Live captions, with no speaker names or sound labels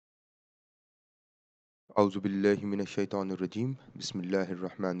أعوذ بالله من الشيطان الرجيم بسم الله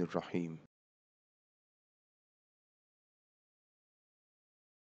الرحمن الرحيم.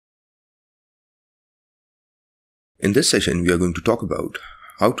 In this session, we are going to talk about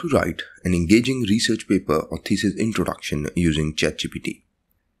how to write an engaging research paper or thesis introduction using ChatGPT.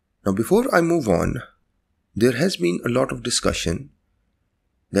 Now, before I move on, there has been a lot of discussion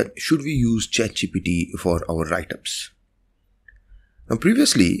that should we use ChatGPT for our write-ups. Now,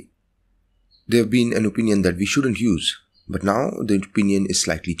 previously, there have been an opinion that we shouldn't use, but now the opinion is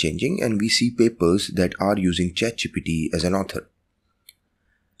slightly changing and we see papers that are using ChatGPT as an author.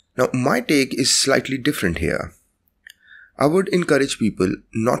 Now, my take is slightly different here. I would encourage people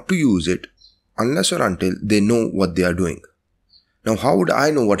not to use it unless or until they know what they are doing. Now, how would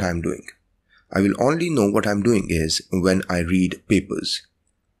I know what I'm doing? I will only know what I'm doing is when I read papers.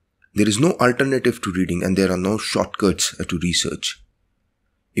 There is no alternative to reading and there are no shortcuts to research.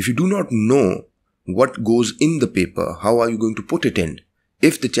 If you do not know what goes in the paper, how are you going to put it in?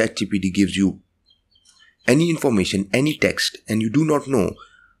 If the ChatGPT gives you any information, any text, and you do not know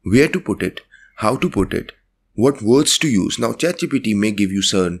where to put it, how to put it, what words to use. Now, ChatGPT may give you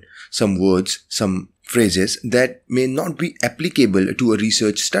some words, some phrases that may not be applicable to a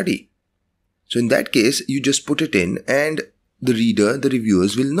research study. So in that case, you just put it in and the reader, the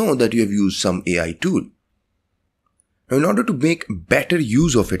reviewers will know that you have used some AI tool. Now, in order to make better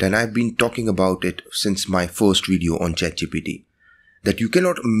use of it, and I've been talking about it since my first video on ChatGPT, that you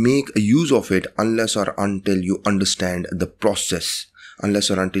cannot make a use of it unless or until you understand the process.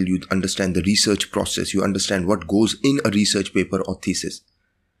 Unless or until you understand the research process, you understand what goes in a research paper or thesis.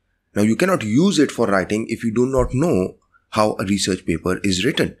 Now, you cannot use it for writing if you do not know how a research paper is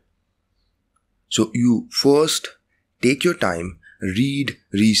written. So, you first take your time, read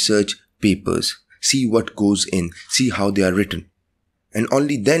research papers, see what goes in, see how they are written, and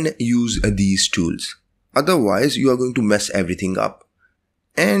only then use these tools. Otherwise, you are going to mess everything up.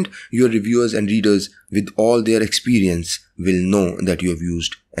 And your reviewers and readers with all their experience will know that you have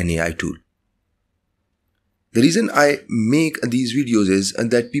used an AI tool. The reason I make these videos is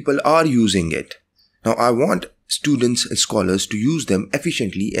that people are using it. Now, I want students and scholars to use them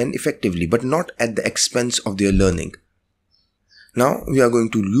efficiently and effectively, but not at the expense of their learning. Now, we are going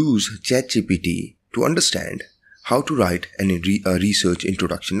to use ChatGPT to understand how to write a research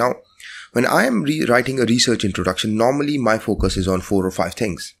introduction. Now, when I am writing a research introduction, normally my focus is on 4 or 5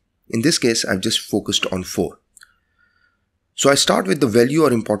 things. In this case, I've just focused on 4. So I start with the value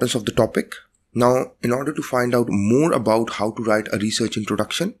or importance of the topic. Now, in order to find out more about how to write a research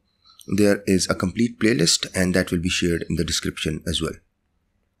introduction, there is a complete playlist and that will be shared in the description as well.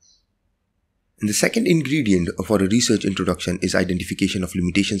 And the second ingredient for a research introduction is identification of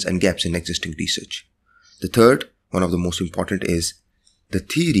limitations and gaps in existing research. The third, one of the most important, is the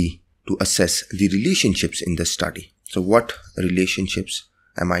theory to assess the relationships in the study. So what relationships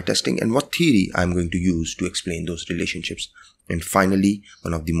am I testing and what theory I'm going to use to explain those relationships. And finally,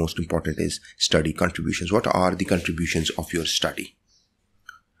 one of the most important is study contributions. What are the contributions of your study?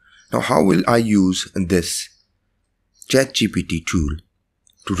 Now, how will I use this ChatGPT tool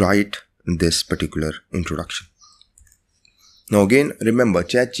to write this particular introduction? Now, again, remember,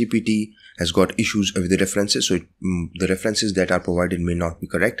 ChatGPT has got issues with the references. So the references that are provided may not be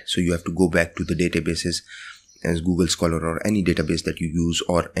correct. So you have to go back to the databases as Google Scholar or any database that you use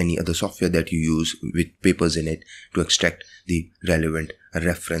or any other software that you use with papers in it to extract the relevant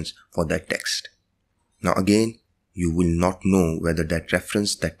reference for that text. Now, again, you will not know whether that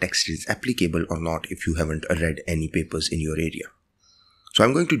reference, that text is applicable or not if you haven't read any papers in your area. So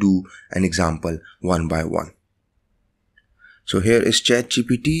I'm going to do an example one by one. So here is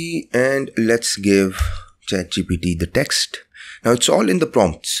ChatGPT and let's give ChatGPT the text. Now, it's all in the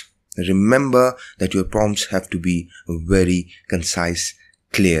prompts. Remember that your prompts have to be very concise,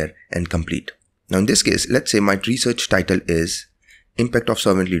 clear and complete. Now, in this case, let's say my research title is Impact of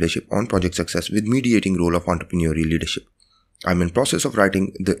Servant Leadership on Project Success with Mediating Role of Entrepreneurial Leadership. I'm in process of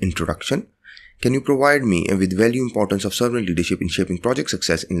writing the introduction. Can you provide me with value importance of servant leadership in shaping project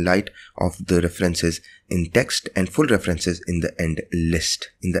success in light of the references in text and full references in the end list,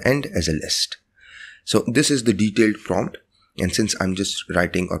 in the end as a list. So this is the detailed prompt. And since I'm just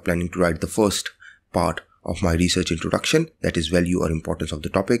writing or planning to write the first part of my research introduction, that is value or importance of the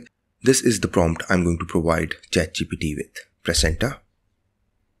topic, this is the prompt I'm going to provide ChatGPT with. Press enter.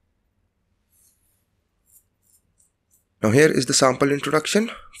 Now, here is the sample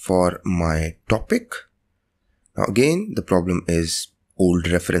introduction for my topic. Now, again, the problem is old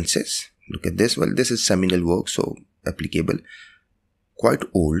references. Look at this. Well, this is seminal work, so applicable. Quite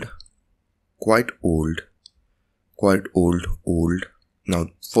old. Now,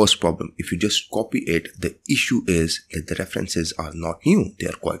 first problem, if you just copy it, the issue is that the references are not new. They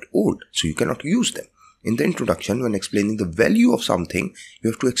are quite old, so you cannot use them. In the introduction, when explaining the value of something, you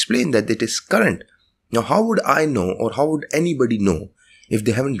have to explain that it is current. Now, how would I know, or how would anybody know if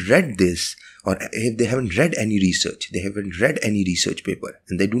they haven't read this, or if they haven't read any research? They haven't read any research paper,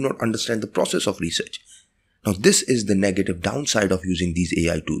 and they do not understand the process of research. Now, this is the negative downside of using these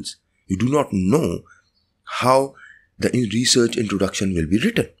AI tools. You do not know how the research introduction will be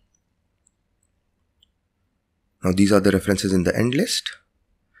written. Now, these are the references in the end list.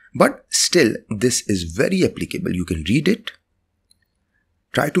 But still, this is very applicable. You can read it,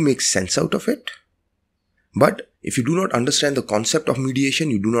 try to make sense out of it. But if you do not understand the concept of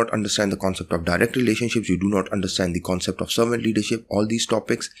mediation, you do not understand the concept of direct relationships, you do not understand the concept of servant leadership, all these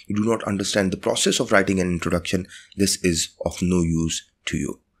topics, you do not understand the process of writing an introduction, this is of no use to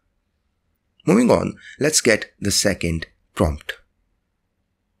you. Moving on, let's get the second prompt.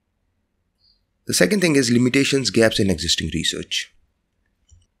 The second thing is limitations, gaps in existing research.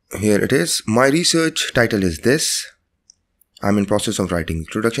 Here it is. My research title is this. I'm in process of writing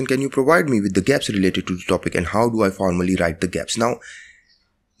introduction. Can you provide me with the gaps related to the topic, and how do I formally write the gaps? Now,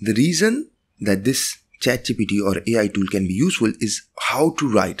 the reason that this ChatGPT or AI tool can be useful is how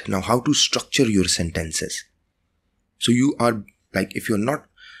to write. Now, how to structure your sentences. So you are like, if you're not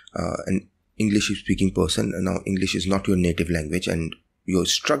an English speaking person, and now English is not your native language and you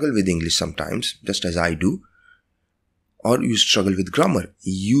struggle with English sometimes, just as I do, or you struggle with grammar,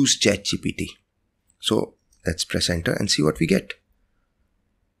 use ChatGPT. So let's press enter and see what we get.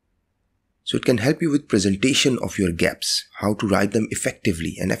 So it can help you with presentation of your gaps, how to write them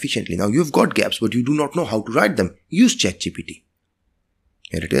effectively and efficiently. Now you've got gaps, but you do not know how to write them. Use ChatGPT.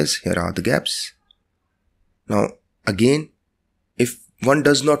 Here it is. Here are the gaps. Now again, if one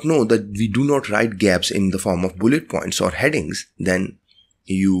does not know that we do not write gaps in the form of bullet points or headings, then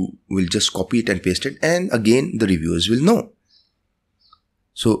you will just copy it and paste it, and again the reviewers will know.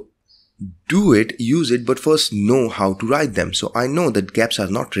 So do it, use it, but first know how to write them. So I know that gaps are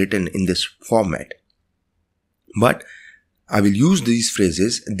not written in this format, but I will use these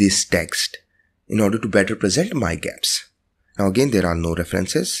phrases, this text, in order to better present my gaps. Now again, there are no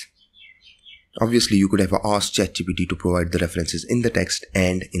references. Obviously, you could have asked ChatGPT to provide the references in the text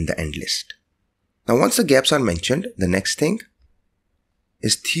and in the end list. Now, once the gaps are mentioned, the next thing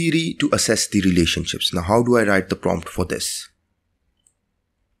is theory to assess the relationships. Now, how do I write the prompt for this?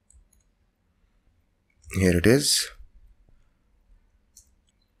 Here it is.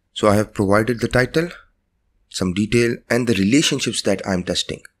 So I have provided the title, some detail, and the relationships that I'm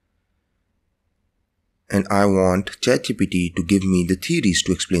testing. And I want ChatGPT to give me the theories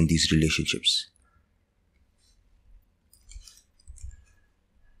to explain these relationships.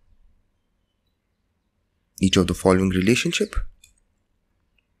 Each of the following relationship.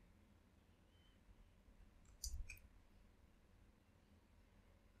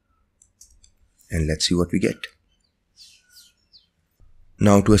 And let's see what we get.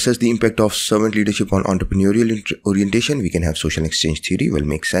 Now, to assess the impact of servant leadership on entrepreneurial orientation, we can have social exchange theory. Will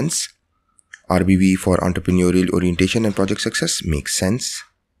make sense. RBV for entrepreneurial orientation and project success makes sense.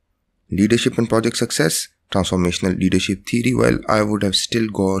 Leadership and project success, transformational leadership theory. Well, I would have still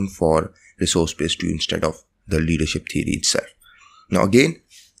gone for resource-based instead of the leadership theory itself. Now again,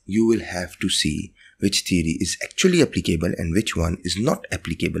 you will have to see which theory is actually applicable and which one is not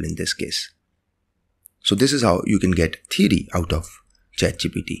applicable in this case. So this is how you can get theory out of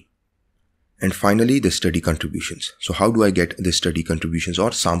ChatGPT. And finally, the study contributions. So how do I get the study contributions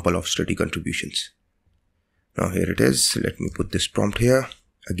or sample of study contributions? Now here it is. Let me put this prompt here.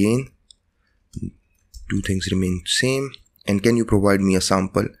 Again, two things remain same. And can you provide me a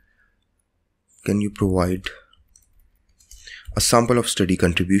sample? Can you provide a sample of study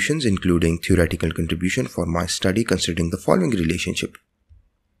contributions, including theoretical contribution for my study considering the following relationship?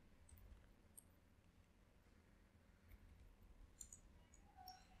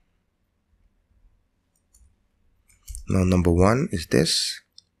 Now number 1 is this,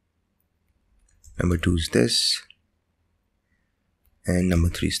 number 2 is this, and number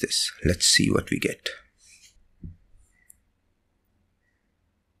 3 is this. Let's see what we get.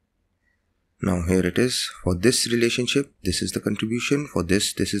 Now here it is. For this relationship, this is the contribution. For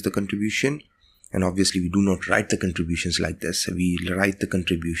this is the contribution. And obviously we do not write the contributions like this. We write the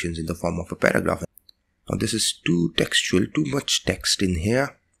contributions in the form of a paragraph. Now this is too textual, too much text in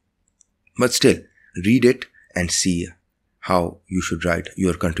here. But still, read it and see how you should write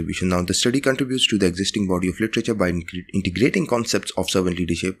your contribution. Now the study contributes to the existing body of literature by integrating concepts of servant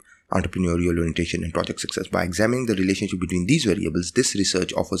leadership, entrepreneurial orientation, and project success. By examining the relationship between these variables, this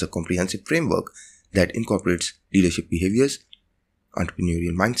research offers a comprehensive framework that incorporates leadership behaviors,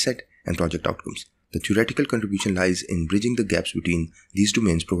 entrepreneurial mindset, and project outcomes. The theoretical contribution lies in bridging the gaps between these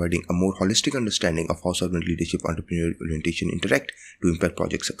domains, providing a more holistic understanding of how servant leadership and entrepreneurial orientation interact to impact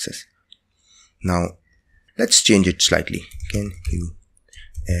project success. Now, let's change it slightly. Can you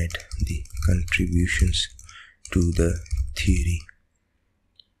add the contributions to the theory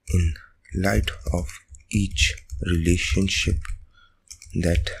in light of each relationship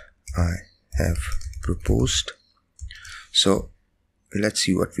that I have proposed? So let's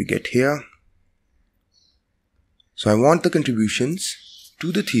see what we get here. So I want the contributions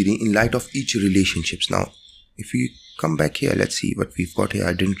to the theory in light of each relationships. Now, if we come back here, let's see what we've got here.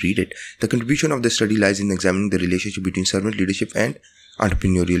 I didn't read it. The contribution of the study lies in examining the relationship between servant leadership and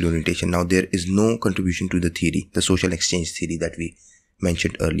entrepreneurial orientation. Now, there is no contribution to the theory, the social exchange theory that we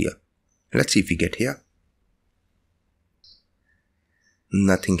mentioned earlier. Let's see if we get here.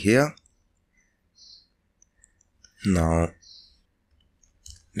 Nothing here. Now,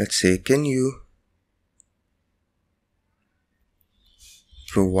 let's say, can you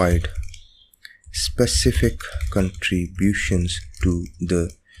provide specific contributions to the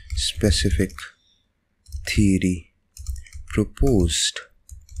specific theory proposed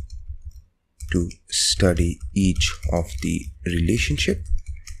to study each of the relationship?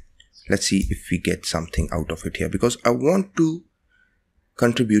 Let's see if we get something out of it here, because I want to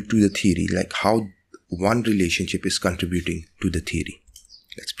contribute to the theory, like how one relationship is contributing to the theory.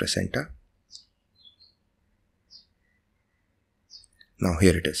 Let's press enter. Now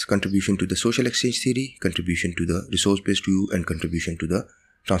here it is: contribution to the social exchange theory, contribution to the resource-based view, and contribution to the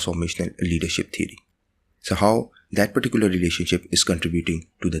transformational leadership theory. So how that particular relationship is contributing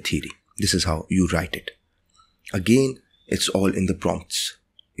to the theory. This is how you write it. Again, it's all in the prompts.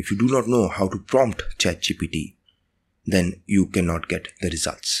 If you do not know how to prompt ChatGPT, then you cannot get the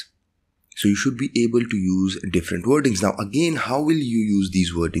results. So you should be able to use different wordings. Now again, how will you use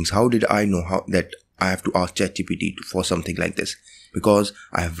these wordings? How did I know that I have to ask ChatGPT for something like this? Because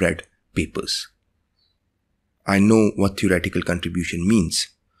I have read papers. I know what theoretical contribution means.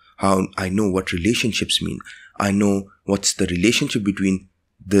 How I know what relationships mean. I know what's the relationship between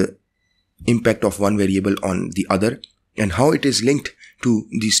the impact of one variable on the other and how it is linked to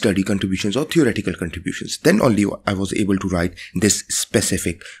the study contributions or theoretical contributions. Then only I was able to write this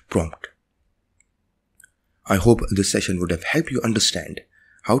specific prompt. I hope this session would have helped you understand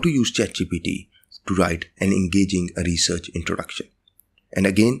how to use ChatGPT to write an engaging research introduction. And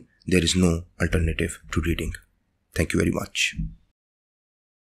again, there is no alternative to reading. Thank you very much.